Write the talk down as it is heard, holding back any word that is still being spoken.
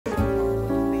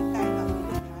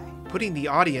putting the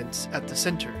audience at the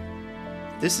center.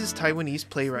 This is Taiwanese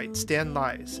playwright Stan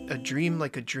Lai's A Dream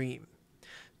Like a Dream.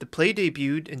 The play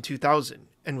debuted in 2000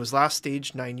 and was last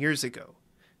staged 9 years ago.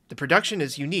 The production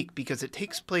is unique because it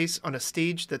takes place on a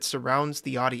stage that surrounds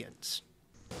the audience.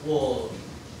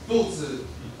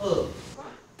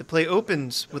 The play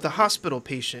opens with a hospital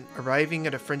patient arriving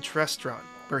at a French restaurant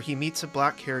where he meets a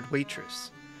black-haired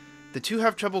waitress. The two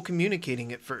have trouble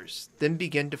communicating at first, then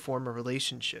begin to form a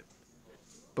relationship.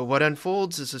 But what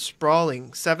unfolds is a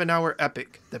sprawling 7-hour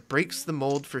epic that breaks the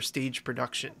mold for stage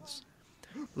productions.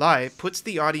 Lai puts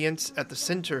the audience at the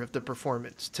center of the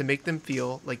performance to make them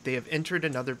feel like they have entered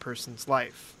another person's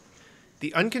life.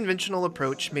 The unconventional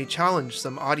approach may challenge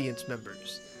some audience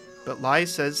members, but Lai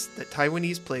says that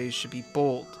Taiwanese plays should be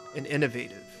bold and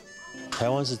innovative. 台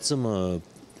湾是这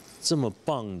么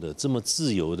棒的，这么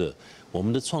自由的，我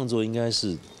们的创作应该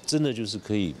是真的就是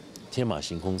可以天马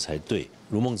行空才对。《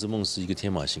如梦之梦》是一个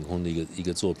天马行空的一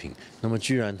个作品，那么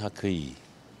居然它可以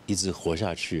一直活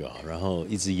下去啊，然后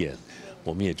一直演，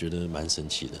我们也觉得蛮神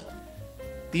奇的。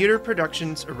Theater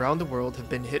productions around the world have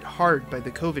been hit hard by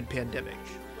the COVID pandemic.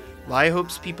 Lai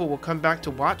hopes people will come back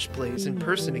to watch plays in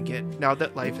person again now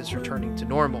that life is returning to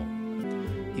normal.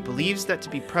 He believes that to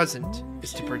be present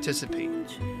is to participate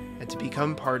and to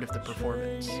become part of the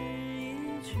performance.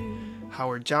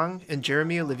 Howard Chang and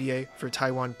Jeremy Olivier for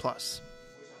TaiwanPlus.